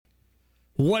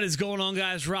What is going on,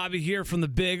 guys? Robbie here from the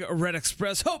Big Red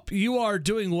Express. Hope you are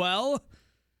doing well.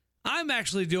 I'm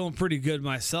actually doing pretty good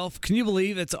myself. Can you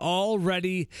believe it's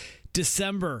already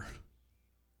December?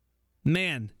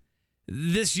 Man,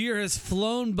 this year has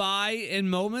flown by in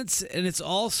moments, and it's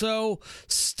also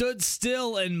stood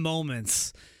still in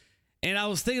moments. And I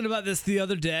was thinking about this the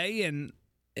other day, and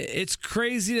it's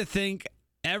crazy to think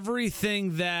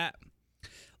everything that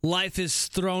life has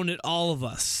thrown at all of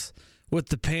us. With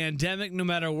the pandemic, no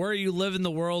matter where you live in the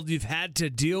world, you've had to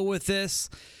deal with this.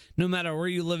 No matter where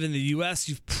you live in the U.S.,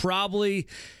 you've probably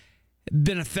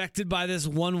been affected by this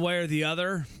one way or the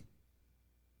other.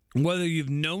 Whether you've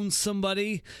known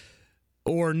somebody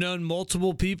or known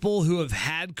multiple people who have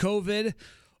had COVID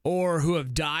or who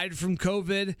have died from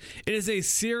COVID, it is a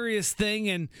serious thing,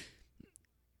 and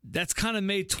that's kind of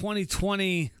made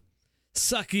 2020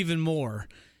 suck even more.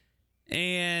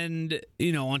 And,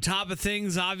 you know, on top of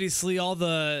things, obviously all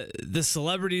the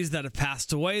celebrities that have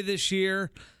passed away this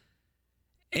year.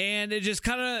 And it just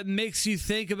kind of makes you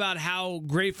think about how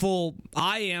grateful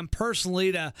I am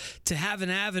personally to have an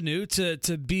avenue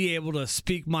to be able to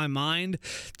speak my mind,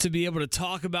 to be able to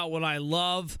talk about what I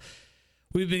love.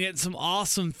 We've been getting some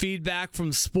awesome feedback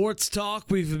from Sports Talk.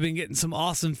 We've been getting some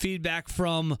awesome feedback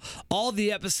from all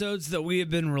the episodes that we have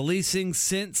been releasing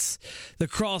since the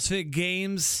CrossFit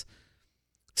Games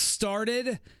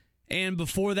started, and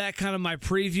before that, kind of my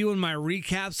preview and my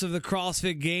recaps of the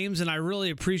CrossFit Games. And I really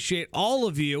appreciate all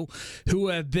of you who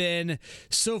have been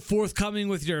so forthcoming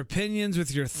with your opinions,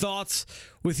 with your thoughts,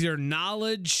 with your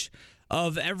knowledge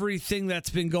of everything that's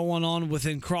been going on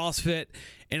within CrossFit.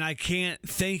 And I can't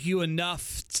thank you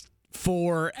enough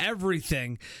for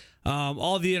everything,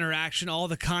 all the interaction, all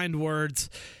the kind words.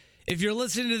 If you're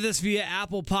listening to this via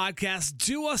Apple Podcasts,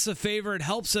 do us a favor. It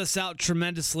helps us out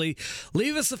tremendously.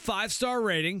 Leave us a 5-star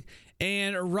rating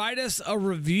and write us a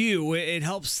review. It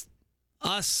helps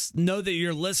us know that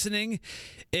you're listening.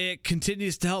 It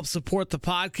continues to help support the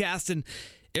podcast, and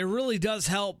it really does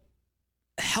help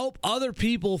other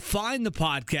people find the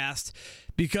podcast,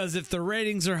 because if the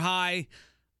ratings are high,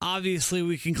 obviously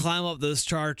we can climb up those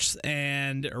charts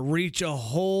and reach a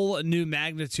whole new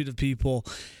magnitude of people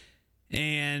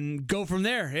and go from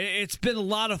there. It's been a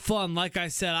lot of fun. Like I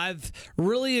said, I've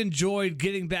really enjoyed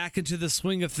getting back into the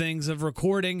swing of things, of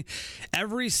recording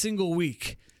every single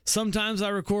week. Sometimes I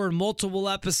record multiple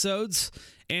episodes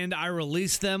and I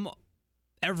release them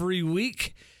every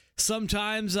week.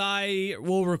 Sometimes I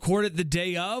will record it the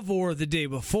day of or the day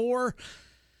before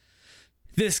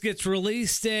this gets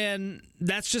released, and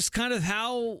that's just kind of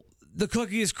how the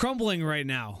cookie is crumbling right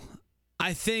now.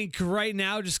 I think right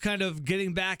now, just kind of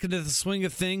getting back into the swing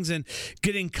of things and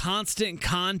getting constant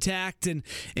contact and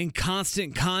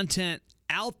constant content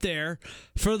out there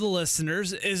for the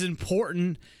listeners is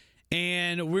important.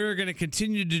 And we're going to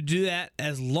continue to do that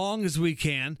as long as we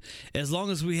can, as long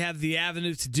as we have the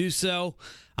avenue to do so.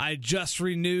 I just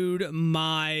renewed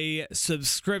my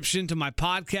subscription to my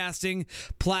podcasting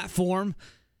platform.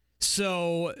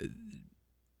 So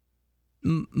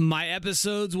my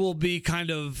episodes will be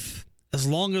kind of as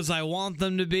long as I want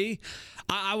them to be.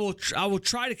 I will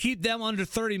try to keep them under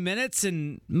 30 minutes,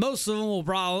 and most of them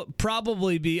will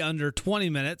probably be under 20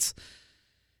 minutes.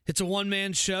 It's a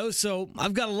one-man show, so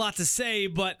I've got a lot to say,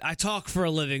 but I talk for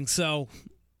a living, so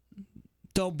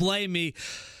don't blame me.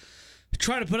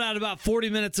 Try to put out about 40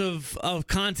 minutes of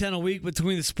content a week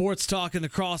between the sports talk and the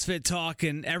CrossFit talk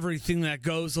and everything that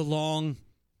goes along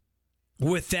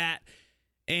with that.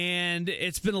 And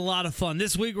it's been a lot of fun.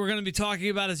 This week we're going to be talking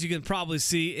about, as you can probably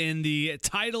see in the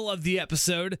title of the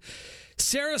episode,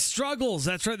 Sara's struggles.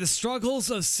 That's right, the struggles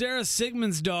of Sara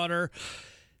Sigmundsdóttir,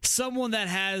 someone that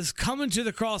has come into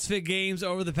the CrossFit Games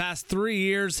over the past 3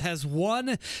 years, has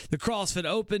won the CrossFit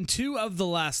Open 2 of the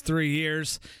last 3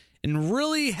 years, and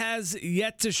really has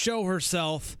yet to show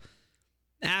herself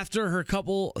after her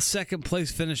couple second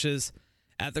place finishes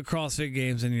at the CrossFit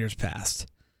Games in years past.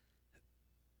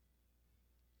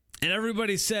 And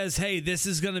everybody says, hey, this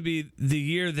is going to be the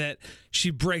year that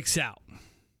she breaks out.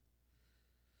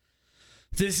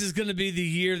 This is going to be the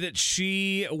year that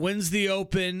she wins the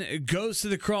Open, goes to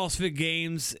the CrossFit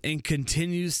Games, and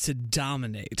continues to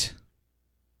dominate.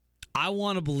 I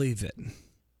want to believe it,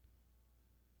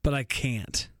 but I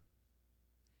can't.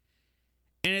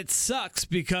 And it sucks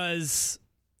because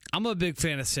I'm a big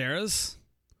fan of Sara's.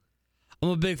 I'm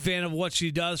a big fan of what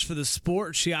she does for the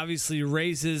sport. She obviously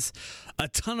raises a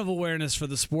ton of awareness for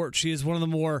the sport. She is one of the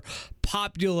more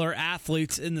popular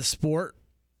athletes in the sport.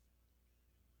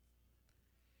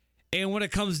 And when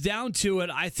it comes down to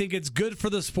it, I think it's good for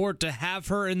the sport to have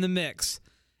her in the mix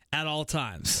at all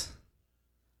times.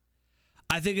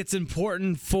 I think it's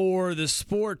important for the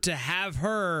sport to have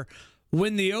her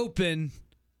win the Open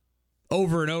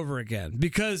over and over again,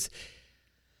 because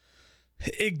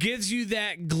it gives you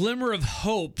that glimmer of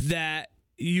hope that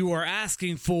you are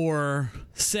asking for,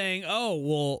 saying, oh,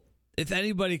 well, if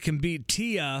anybody can beat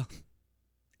Tia,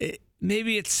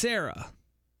 maybe it's Sara.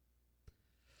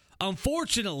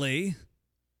 Unfortunately,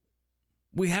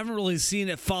 we haven't really seen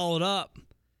it followed up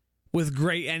with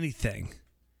great anything.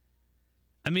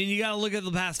 I mean, you got to look at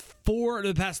the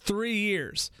past 3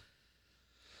 years.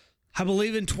 I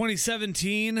believe in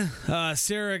 2017,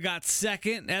 Sara got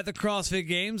second at the CrossFit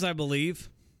Games, I believe.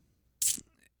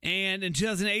 And in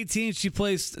 2018, she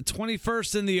placed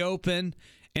 21st in the Open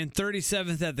and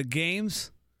 37th at the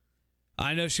Games.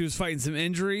 I know she was fighting some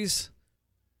injuries.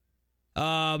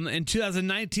 In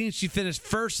 2019, she finished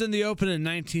first in the Open and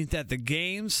 19th at the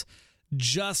Games.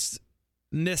 Just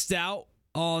missed out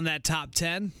on that top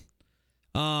 10.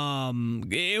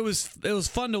 It was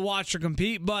fun to watch her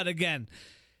compete, but again,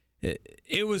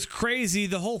 it was crazy.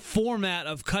 The whole format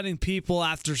of cutting people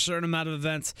after a certain amount of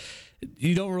events,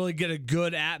 you don't really get a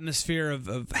good atmosphere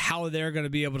of how they're going to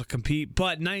be able to compete.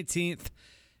 But 19th,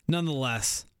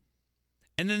 nonetheless.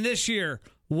 And then this year,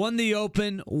 won the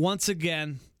Open once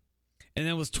again, and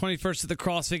then was 21st at the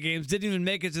CrossFit Games. Didn't even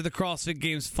make it to the CrossFit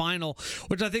Games final,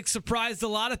 which I think surprised a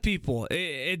lot of people.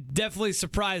 It definitely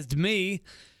surprised me.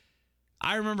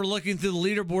 I remember looking through the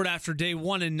leaderboard after day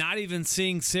one and not even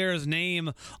seeing Sara's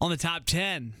name on the top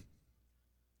 10.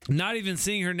 Not even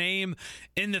seeing her name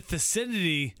in the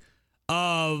vicinity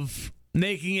of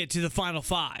making it to the final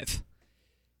 5.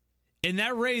 And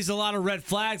that raised a lot of red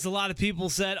flags. A lot of people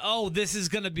said, oh, this is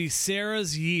going to be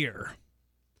Sara's year.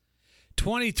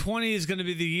 2020 is going to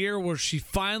be the year where she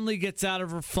finally gets out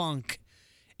of her funk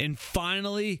and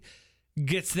finally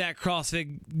gets to the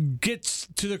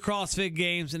CrossFit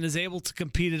Games and is able to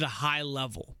compete at a high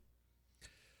level.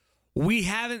 We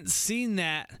haven't seen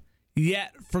that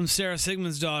yet from Sara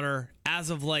Sigmundsdóttir as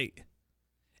of late.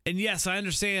 And yes, I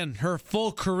understand her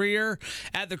full career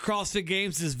at the CrossFit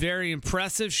Games is very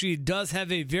impressive. She does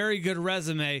have a very good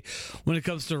resume when it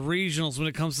comes to regionals, when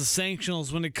it comes to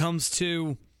sanctionals, when it comes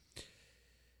to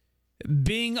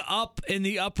being up in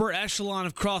the upper echelon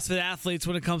of CrossFit athletes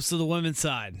when it comes to the women's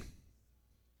side.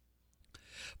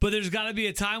 But there's got to be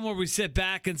a time where we sit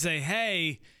back and say,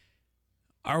 hey,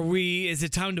 is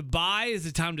it time to buy? Is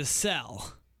it time to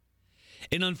sell?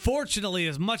 And unfortunately,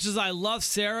 as much as I love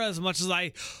Sara, as much as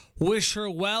I wish her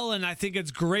well, and I think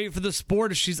it's great for the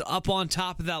sport if she's up on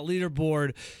top of that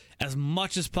leaderboard as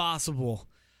much as possible,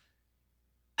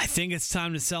 I think it's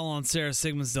time to sell on Sara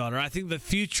Sigmundsdóttir. I think the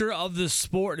future of the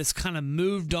sport has kind of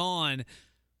moved on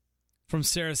from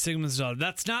Sara Sigmundsdóttir.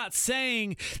 That's not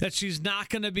saying that she's not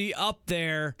going to be up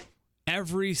there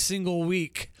every single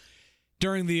week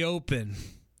during the Open.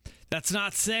 That's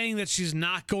not saying that she's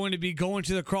not going to be going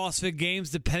to the CrossFit Games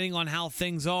depending on how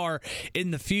things are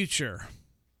in the future.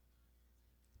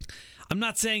 I'm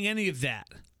not saying any of that.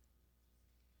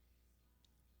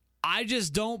 I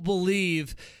just don't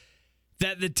believe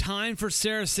that the time for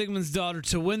Sara Sigmundsdóttir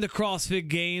to win the CrossFit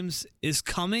Games is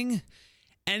coming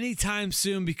anytime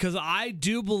soon, because I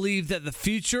do believe that the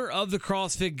future of the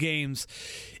CrossFit Games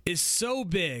is so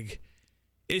big,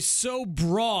 is so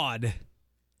broad,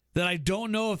 that I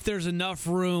don't know if there's enough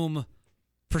room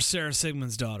for Sara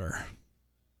Sigmundsdóttir.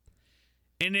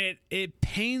 And it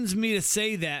pains me to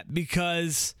say that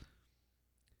because,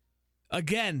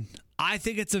 again, I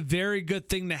think it's a very good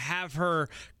thing to have her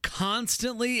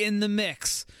constantly in the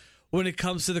mix when it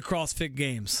comes to the CrossFit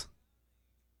Games.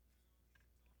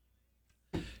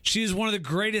 She is one of the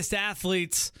greatest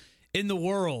athletes in the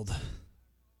world.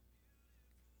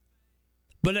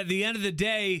 But at the end of the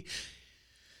day,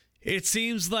 it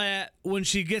seems that when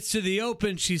she gets to the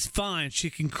Open, she's fine. She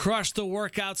can crush the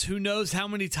workouts. Who knows how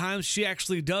many times she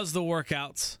actually does the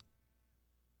workouts.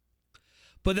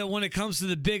 But then when it comes to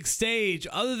the big stage,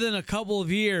 other than a couple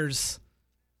of years,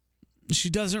 she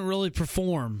doesn't really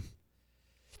perform.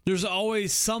 There's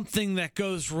always something that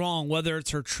goes wrong, whether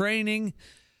it's her training,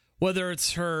 whether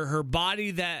it's her body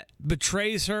that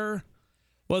betrays her,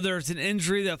 whether it's an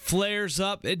injury that flares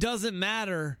up. It doesn't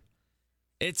matter.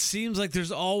 It seems like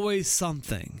there's always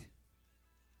something.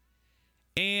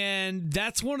 And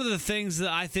that's one of the things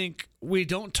that I think we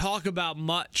don't talk about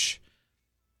much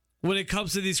when it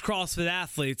comes to these CrossFit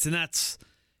athletes, and that's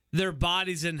their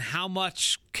bodies and how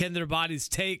much can their bodies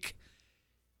take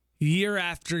year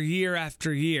after year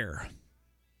after year.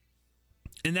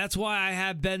 And that's why I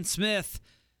have Ben Smith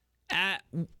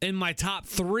in my top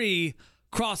 3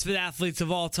 CrossFit athletes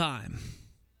of all time.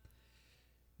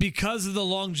 Because of the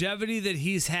longevity that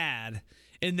he's had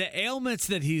and the ailments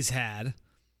that he's had,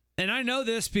 and I know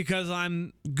this because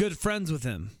I'm good friends with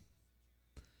him.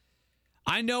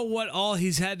 I know what all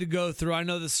he's had to go through. I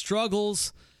know the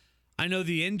struggles. I know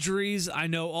the injuries. I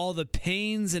know all the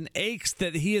pains and aches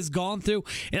that he has gone through.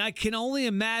 And I can only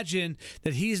imagine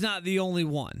that he's not the only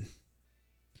one.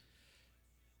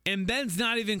 And Ben's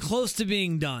not even close to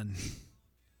being done.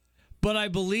 But I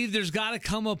believe there's got to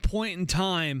come a point in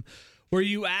time where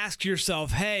you ask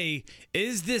yourself, hey,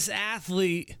 is this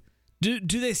athlete, do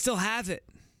they still have it?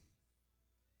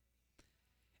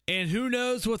 And who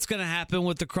knows what's going to happen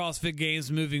with the CrossFit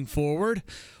Games moving forward.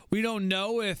 We don't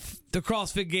know if the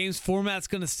CrossFit Games format's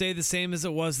going to stay the same as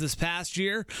it was this past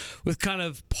year, with kind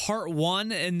of part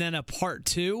one and then a part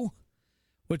two,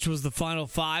 which was the final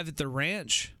five at the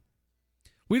ranch.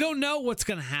 We don't know what's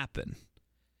going to happen.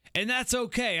 And that's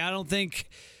okay. I think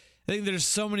there's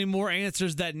so many more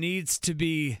answers that need to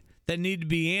be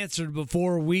answered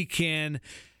before we can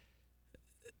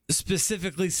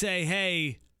specifically say,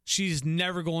 hey, she's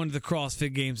never going to the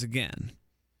CrossFit Games again.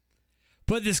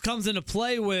 But this comes into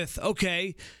play with,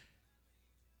 okay,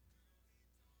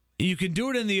 you can do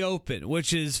it in the open,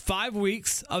 which is 5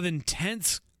 weeks of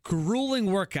intense, grueling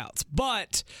workouts.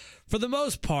 But for the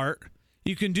most part,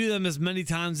 you can do them as many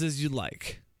times as you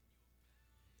like.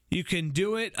 You can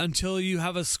do it until you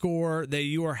have a score that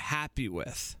you are happy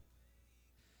with.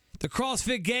 The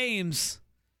CrossFit Games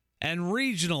and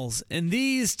regionals and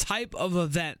these type of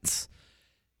events,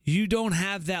 you don't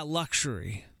have that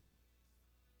luxury.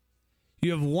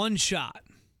 You have one shot.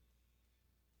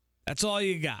 That's all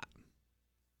you got.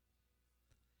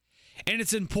 And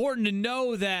it's important to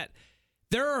know that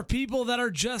there are people that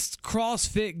are just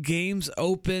CrossFit Games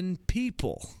open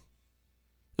people.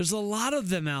 There's a lot of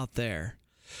them out there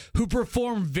who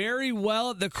perform very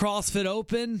well at the CrossFit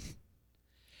Open,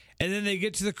 and then they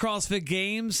get to the CrossFit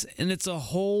Games, and it's a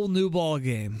whole new ball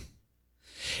game.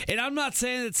 And I'm not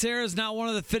saying that Sara's not one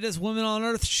of the fittest women on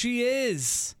earth. She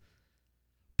is.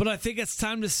 But I think it's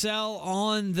time to sell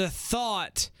on the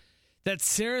thought that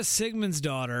Sara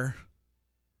Sigmundsdóttir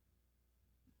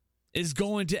is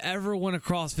going to ever win a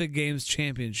CrossFit Games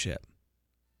championship.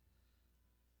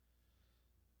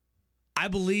 I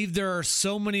believe there are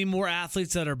so many more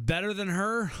athletes that are better than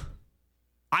her.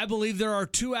 I believe there are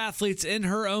 2 athletes in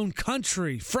her own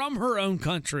country, from her own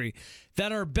country,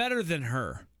 that are better than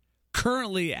her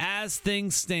currently as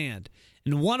things stand.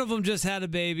 And one of them just had a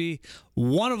baby.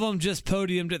 One of them just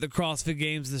podiumed at the CrossFit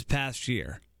Games this past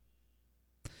year.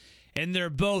 And they're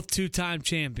both 2-time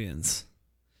champions.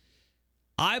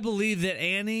 I believe that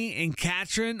Annie and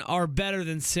Katrin are better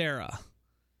than Sara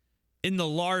in the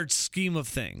large scheme of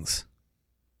things.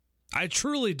 I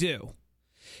truly do.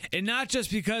 And not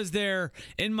just because they're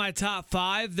in my top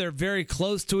 5. They're very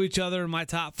close to each other in my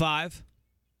top 5.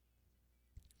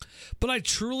 But I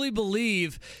truly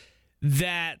believe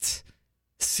that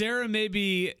Sara may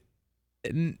be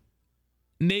the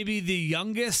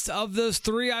youngest of those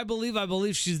 3, I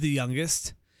believe she's the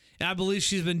youngest. And I believe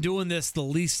she's been doing this the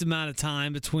least amount of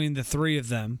time between the 3 of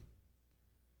them.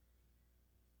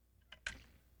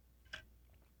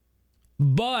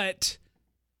 But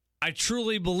I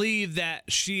truly believe that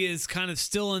she is kind of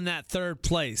still in that 3rd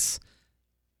place.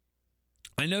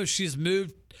 I know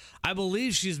I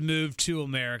believe she's moved to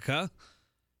America.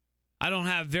 I don't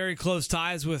have very close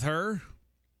ties with her,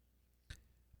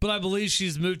 but I believe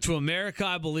she's moved to America.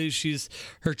 I believe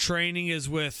her training is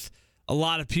with a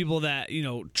lot of people that,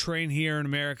 train here in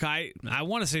America. I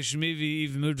want to say she maybe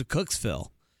even moved to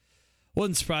Cooksville.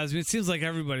 Wouldn't surprise me. It seems like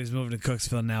everybody's moving to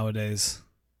Cooksville nowadays.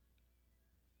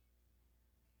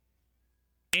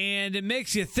 And it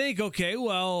makes you think, okay,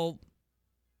 well,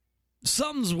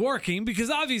 something's working, because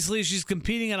obviously she's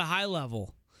competing at a high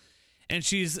level. And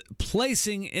she's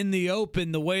placing in the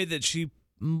open the way that she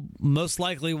most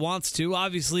likely wants to.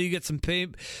 Obviously, you get some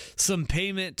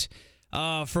payment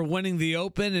for winning the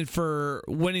open and for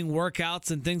winning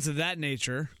workouts and things of that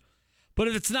nature. But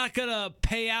if it's not going to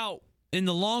pay out in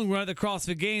the long run at the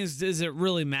CrossFit Games, does it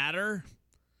really matter?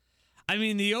 I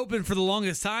mean, the open for the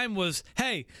longest time was,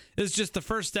 hey, it's just the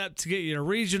first step to get you to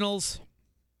regionals.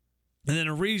 And then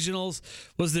a regionals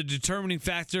was the determining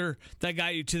factor that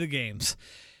got you to the games.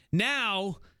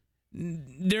 Now,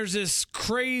 there's this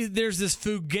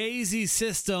fugazi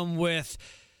system with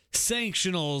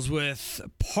sanctionals, with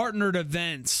partnered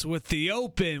events, with the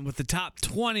open, with the top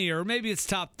 20, or maybe it's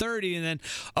top 30, and then,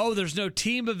 there's no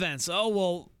team events.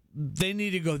 well, they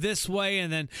need to go this way,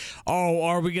 and then,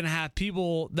 are we going to have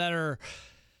people that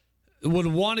would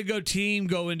want to go team,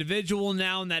 go individual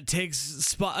now, and that takes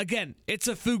spot. Again, it's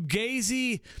a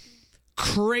fugazi,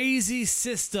 crazy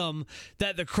system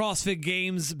that the CrossFit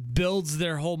Games builds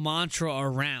their whole mantra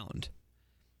around.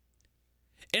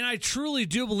 And I truly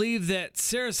do believe that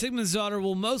Sara Sigmundsdóttir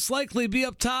will most likely be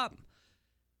up top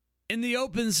in the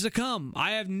opens to come.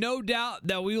 I have no doubt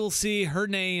that we will see her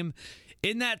name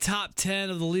in that top 10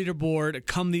 of the leaderboard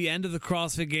come the end of the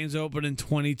CrossFit Games Open in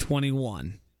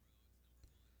 2021.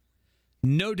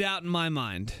 No doubt in my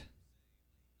mind.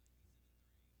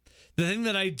 The thing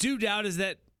that I do doubt is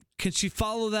that can she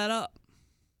follow that up?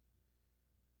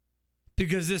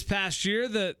 Because this past year,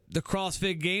 the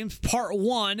CrossFit Games, part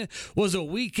one, was a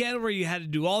weekend where you had to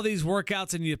do all these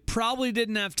workouts and you probably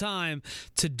didn't have time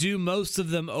to do most of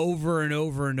them over and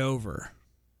over and over.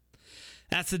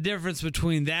 That's the difference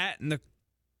between that and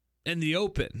the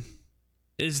open.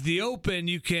 Is the open,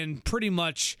 you can pretty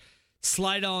much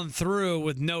slide on through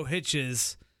with no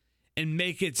hitches and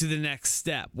make it to the next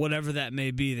step, whatever that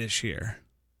may be this year.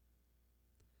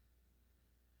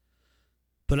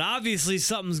 But obviously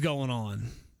something's going on.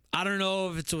 I don't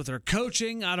know if it's with her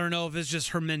coaching. I don't know if it's just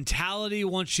her mentality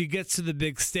once she gets to the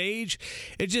big stage.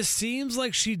 It just seems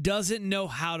like she doesn't know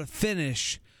how to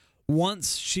finish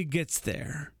once she gets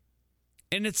there.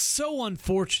 And it's so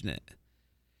unfortunate.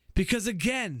 Because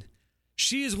again,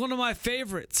 she is one of my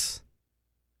favorites.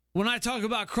 When I talk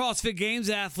about CrossFit Games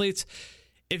athletes,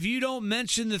 if you don't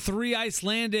mention the 3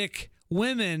 Icelandic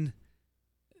women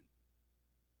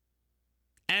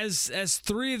as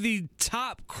 3 of the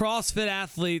top CrossFit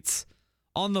athletes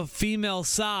on the female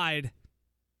side,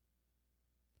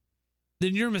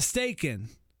 then you're mistaken.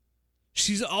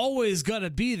 She's always going to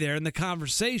be there in the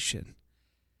conversation.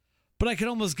 But I can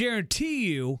almost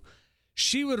guarantee you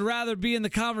she would rather be in the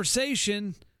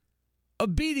conversation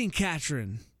of beating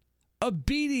Katrin, of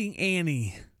beating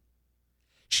Annie.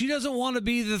 She doesn't want to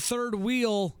be the third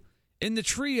wheel in the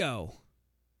trio.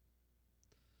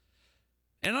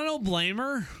 And I don't blame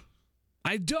her.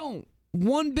 I don't.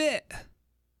 One bit.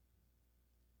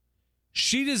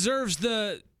 She deserves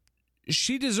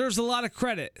a lot of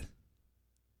credit.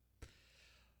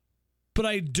 But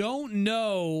I don't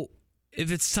know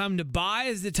if it's time to buy.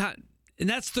 Is it time? And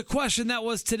that's the question that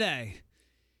was today.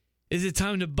 Is it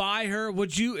time to buy her?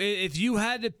 Would you, if you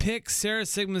had to pick Sara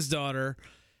Sigmundsdóttir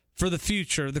for the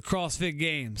future of the CrossFit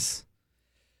Games,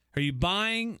 are you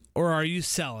buying or are you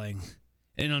selling?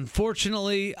 And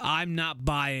unfortunately, I'm not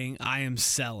buying. I am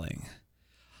selling.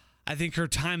 I think her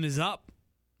time is up.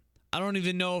 I don't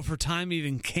even know if her time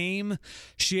even came.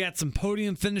 She had some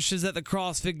podium finishes at the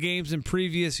CrossFit Games in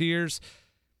previous years.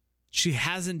 She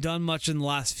hasn't done much in the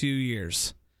last few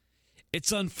years.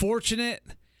 It's unfortunate.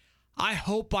 I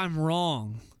hope I'm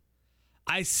wrong.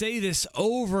 I say this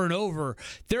over and over.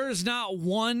 There is not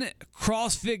one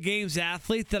CrossFit Games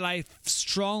athlete that I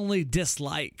strongly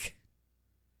dislike.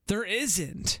 There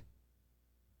isn't.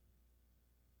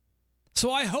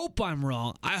 So I hope I'm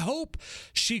wrong. I hope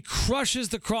she crushes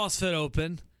the CrossFit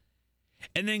Open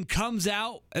and then comes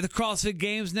out at the CrossFit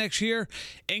Games next year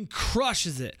and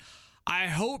crushes it. I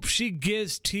hope she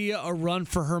gives Tia a run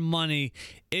for her money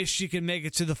if she can make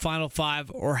it to the Final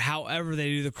 5 or however they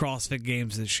do the CrossFit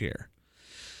Games this year.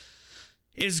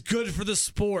 It's good for the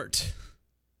sport.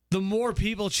 The more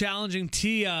people challenging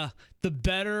Tia, the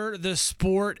better the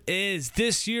sport is.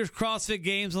 This year's CrossFit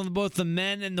Games on both the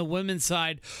men and the women's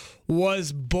side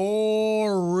was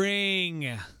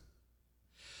boring.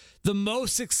 The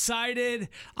most excited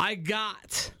I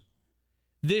got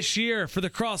this year for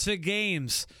the CrossFit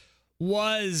Games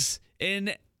was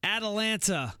in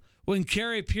Atlanta when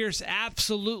Carrie Pierce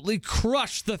absolutely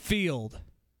crushed the field.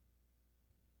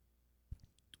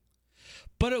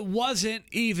 But it wasn't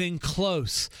even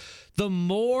close. The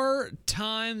more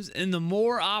times and the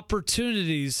more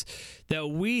opportunities that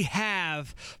we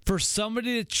have for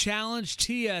somebody to challenge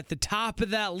Tia at the top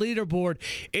of that leaderboard,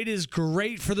 it is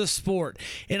great for the sport.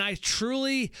 And I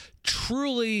truly,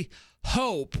 truly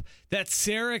hope that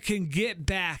Sara can get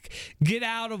back, get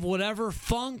out of whatever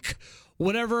funk,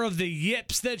 whatever of the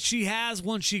yips that she has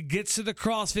once she gets to the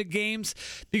CrossFit Games,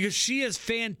 because she is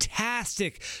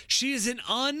fantastic. She is an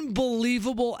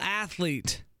unbelievable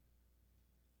athlete.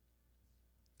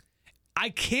 I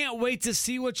can't wait to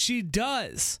see what she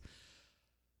does.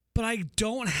 But I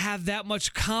don't have that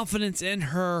much confidence in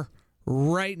her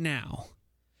right now.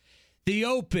 The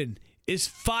Open is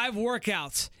 5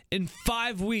 workouts in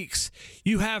 5 weeks.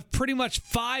 You have pretty much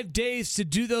 5 days to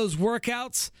do those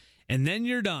workouts, and then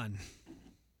you're done.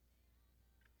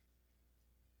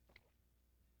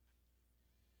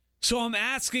 So I'm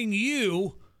asking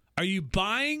you, are you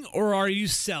buying or are you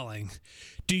selling?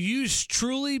 Do you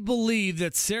truly believe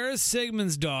that Sara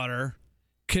Sigmundsdóttir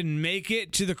can make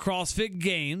it to the CrossFit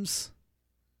Games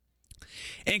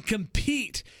and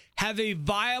compete, have a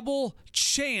viable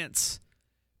chance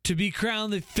to be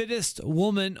crowned the fittest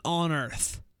woman on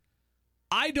earth?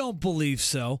 I don't believe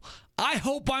so. I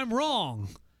hope I'm wrong.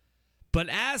 But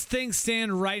as things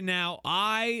stand right now,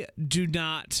 I do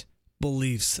not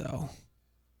believe so.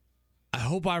 I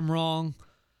hope I'm wrong.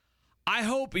 I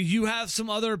hope you have some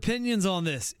other opinions on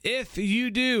this. If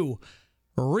you do,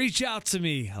 reach out to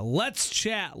me. Let's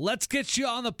chat. Let's get you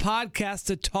on the podcast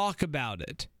to talk about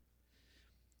it.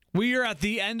 We are at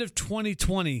the end of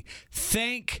 2020.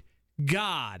 Thank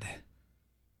God.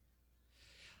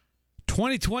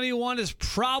 2021 is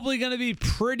probably going to be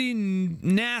pretty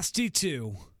nasty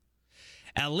too.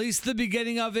 At least the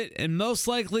beginning of it, and most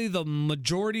likely the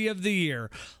majority of the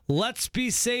year. Let's be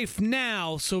safe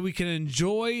now so we can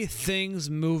enjoy things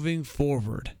moving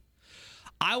forward.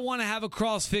 I want to have a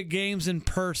CrossFit Games in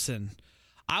person.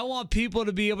 I want people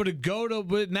to be able to go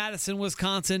to Madison,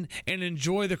 Wisconsin, and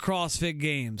enjoy the CrossFit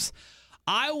Games.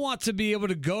 I want to be able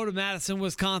to go to Madison,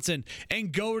 Wisconsin,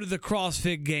 and go to the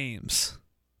CrossFit Games.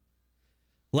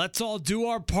 Let's all do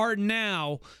our part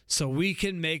now so we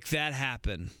can make that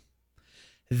happen.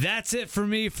 That's it for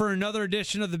me for another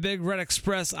edition of the Big Red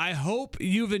Express. I hope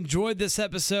you've enjoyed this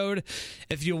episode.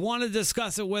 If you want to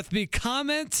discuss it with me,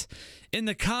 comment in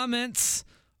the comments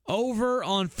over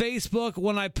on Facebook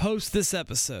when I post this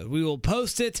episode. We will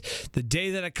post it the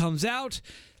day that it comes out.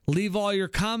 Leave all your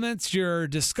comments, your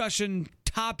discussion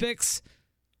topics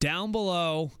down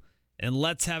below, and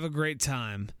let's have a great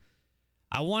time.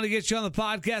 I want to get you on the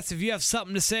podcast. If you have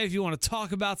something to say, if you want to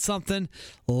talk about something,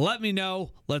 let me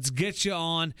know. Let's get you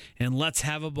on, and let's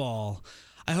have a ball.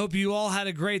 I hope you all had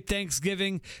a great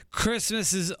Thanksgiving.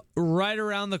 Christmas is right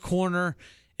around the corner.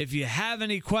 If you have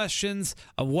any questions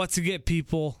of what to get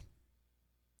people,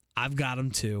 I've got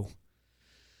them too.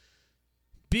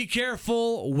 Be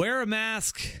careful. Wear a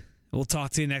mask. We'll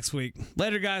talk to you next week.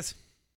 Later, guys.